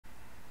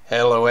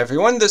Hello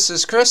everyone, this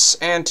is Chris,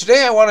 and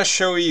today I want to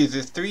show you the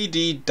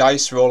 3D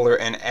dice roller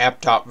in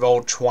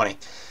app.roll20.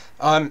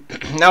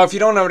 Now if you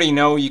don't already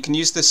know, you can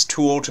use this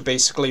tool to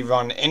basically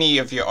run any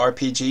of your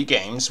RPG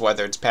games,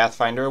 whether it's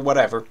Pathfinder or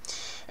whatever.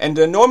 And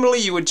normally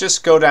you would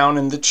just go down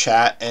in the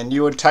chat and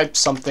you would type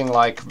something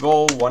like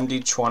roll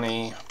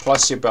 1d20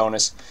 plus your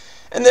bonus.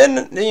 And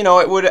then, you know,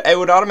 it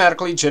would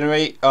automatically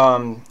generate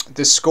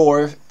the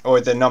score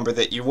or the number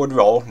that you would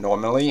roll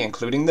normally,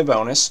 including the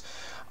bonus.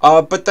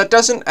 But that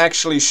doesn't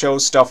actually show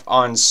stuff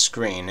on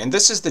screen, and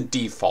this is the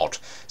default.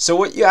 So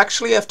what you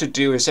actually have to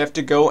do is you have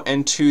to go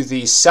into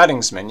the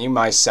settings menu,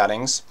 My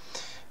Settings,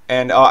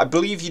 and I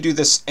believe you do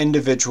this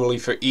individually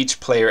for each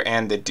player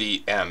and the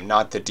DM,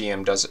 not the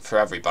DM does it for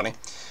everybody.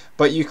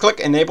 But you click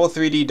Enable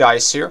 3D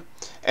Dice here,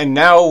 and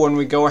now when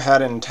we go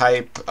ahead and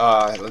type,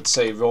 let's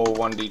say roll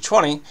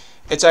 1d20,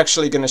 it's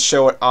actually going to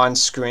show it on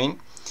screen.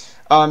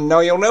 Now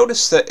you'll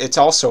notice that it's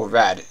also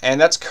red,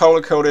 and that's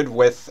color-coded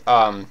with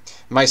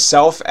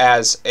myself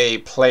as a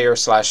player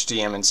slash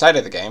DM inside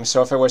of the game.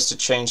 So if I was to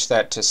change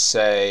that to,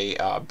 say,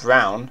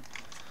 brown,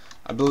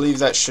 I believe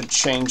that should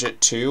change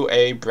it to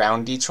a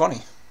brown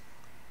d20.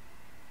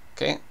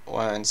 Okay,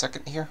 1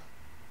 second here.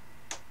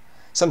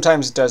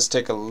 Sometimes it does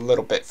take a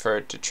little bit for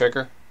it to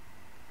trigger.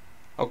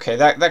 Okay,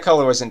 that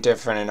color wasn't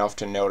different enough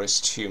to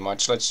notice too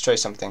much. Let's try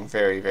something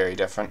very, very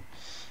different.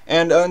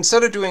 And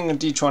instead of doing a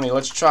d20,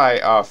 let's try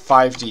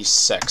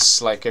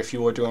 5d6, like if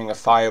you were doing a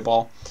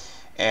fireball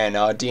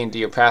and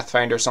D&D or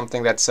Pathfinder or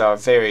something. That's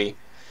very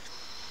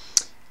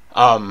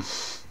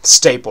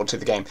staple to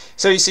the game.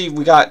 So you see,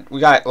 we got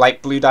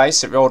light blue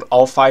dice. It rolled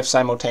all 5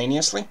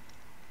 simultaneously.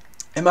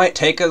 It might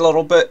take a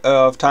little bit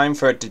of time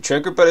for it to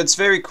trigger, but it's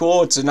very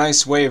cool. It's a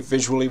nice way of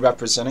visually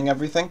representing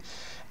everything.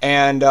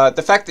 And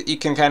the fact that you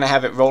can kind of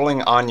have it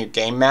rolling on your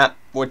game map,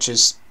 which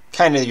is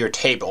kind of your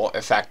table,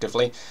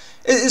 effectively,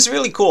 is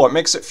really cool. It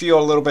makes it feel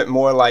a little bit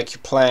more like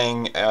you're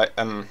playing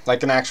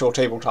like an actual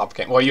tabletop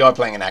game. Well, you are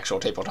playing an actual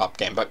tabletop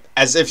game, but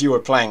as if you were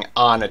playing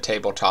on a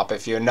tabletop,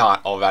 if you're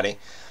not already.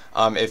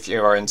 If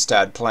you are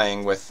instead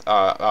playing with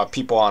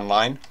people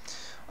online.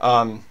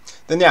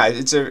 Then yeah,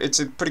 it's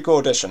a pretty cool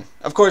addition.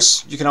 Of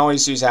course, you can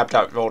always use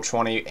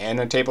app.roll20 in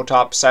a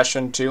tabletop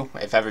session too,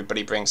 if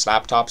everybody brings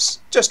laptops,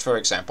 just for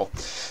example.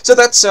 So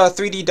that's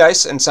 3D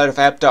dice inside of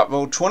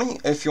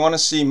app.roll20. If you want to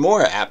see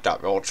more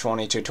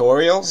app.roll20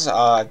 tutorials,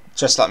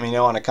 just let me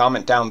know in a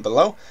comment down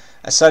below.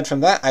 Aside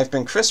from that, I've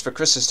been Chris for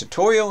Chris's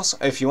Tutorials.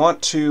 If you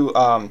want to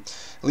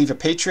leave a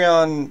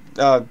Patreon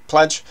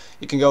pledge,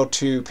 you can go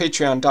to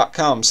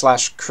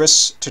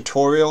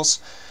patreon.com/ChrisTutorials,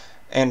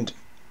 and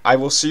I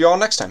will see you all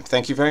next time.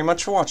 Thank you very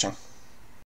much for watching.